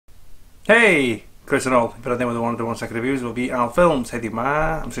Hei! Croeso nôl, bydd newydd o Wonder One Reviews fel fi Al Films heddiw ma.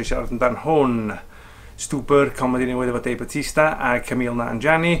 Am sy'n siarad amdan hwn. Stuber, comedi newydd efo Dave Bautista a Camille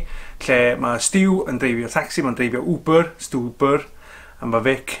Nanjiani, lle mae Stu yn dreifio taxi, mae'n dreifio Uber, Stuber, a mae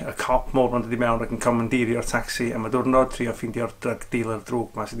Vic, y cop mor ma'n dod i mewn ac yn comandurio'r taxi am y diwrnod, trio ffeindio'r drug dealer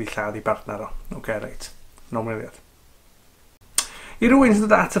drwg ma sydd wedi lladd i partner o. Oce, reit. Nomryddiad. I rywun sy'n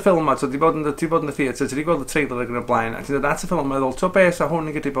dod at y ffilm ma, ti bod yn y theatr, ti wedi gweld y trailer ag yn y blaen, a ti'n dod at y ffilm yn meddwl, to beth a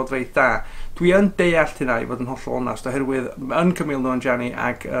hwn yn gallu bod reit da. Dwi yn deall hynna i fod yn hollol onast, oherwydd yn Camille Nanjiani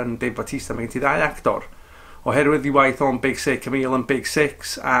ac yn Dave Bautista, mae gen ti ddau actor. Oherwydd i waith o'n Big Sick, Camille yn Big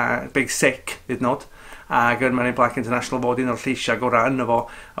Six, a Big Sick, hyd nod, ac yn Mae'n Black International fod un o'r lleisiau gorau yno fo,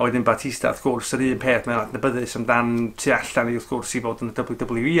 a wedyn Bautista, wrth gwrs, yr un peth mewn adnabyddus amdan tu allan i wrth gwrs i fod yn y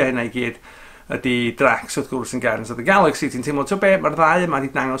WWE a hynna i gyd, ydy Drax wrth gwrs yn Guardians of the Galaxy. Ti'n teimlo, to be, mae'r ddau yma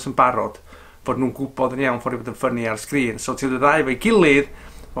wedi dangos yn barod fod nhw'n gwybod yn iawn ffordd i fod yn ffynnu ar sgrin. So ti'n dod ddau efo'i gilydd,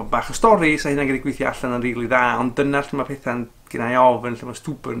 mae'n bach o stori, so hynna'n gallu gweithio allan yn rili dda, ond dyna lle mae pethau'n gynnau ofyn, lle mae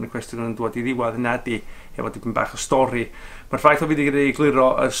Stuber yn y cwestiwn yn dod i ddiwedd yna ydy, efo dipyn bach o stori. Mae'r ffaith o fi wedi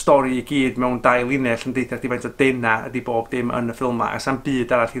egluro y stori i gyd mewn dau linell yn deithio faint o dena ydy bob dim yn y ffilm ma, a sa'n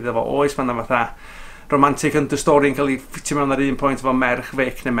byd arall iddo fo, oes mae'n fatha romantic understory yn cael ei ffitio mewn ar un pwynt efo merch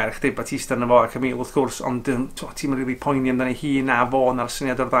Vic neu merch Dave Bautista yna fo a Camille wrth gwrs, ond ti'n rili poeni amdani hi na fo na'r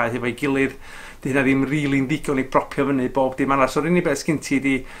syniad o'r ddau efo'i gilydd. Di hynna ddim rili'n ddigon i propio fyny bob dim arall. So'r unig beth sgyn ti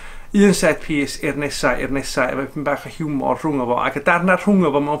di un set piece i'r nesa, efo pyn bach o humor rhwng o fo, ac y darna rhwng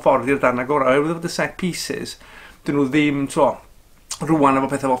o fo mewn ffordd i'r darna gorau, oherwydd fod y set pieces, dyn nhw ddim, rwan efo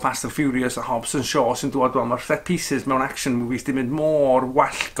pethau fel Fast and Furious a Hobbs and Shaw sy'n dod wel, mae'r set pieces mewn action movies di mynd mor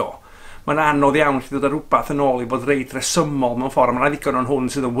wallgo. Mae'n anodd iawn lle dod â rhywbeth yn ôl i bod reit resymol mewn ffordd. Mae'n ddigon o'n hwn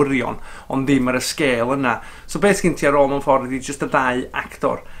sydd yn wirion, ond ddim ar y sgêl yna. So beth sgyn ti ar ôl mewn ffordd ydy jyst y ddau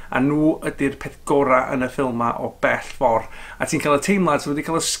actor, a nhw ydy'r peth gorau yn y ffilm ma o bell ffordd. A ti'n cael y teimlad, so wedi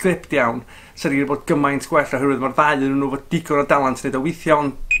cael y sgript iawn, sydd wedi bod gymaint gwell oherwydd mae'r ddau yn nhw fod digon o dalent wneud o weithio,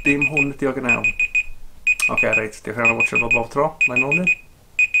 ond dim hwn ydi o gynnal. Oce, reit, diolch yn fawr am watcher fel bob tro. Mae'n ôl ni.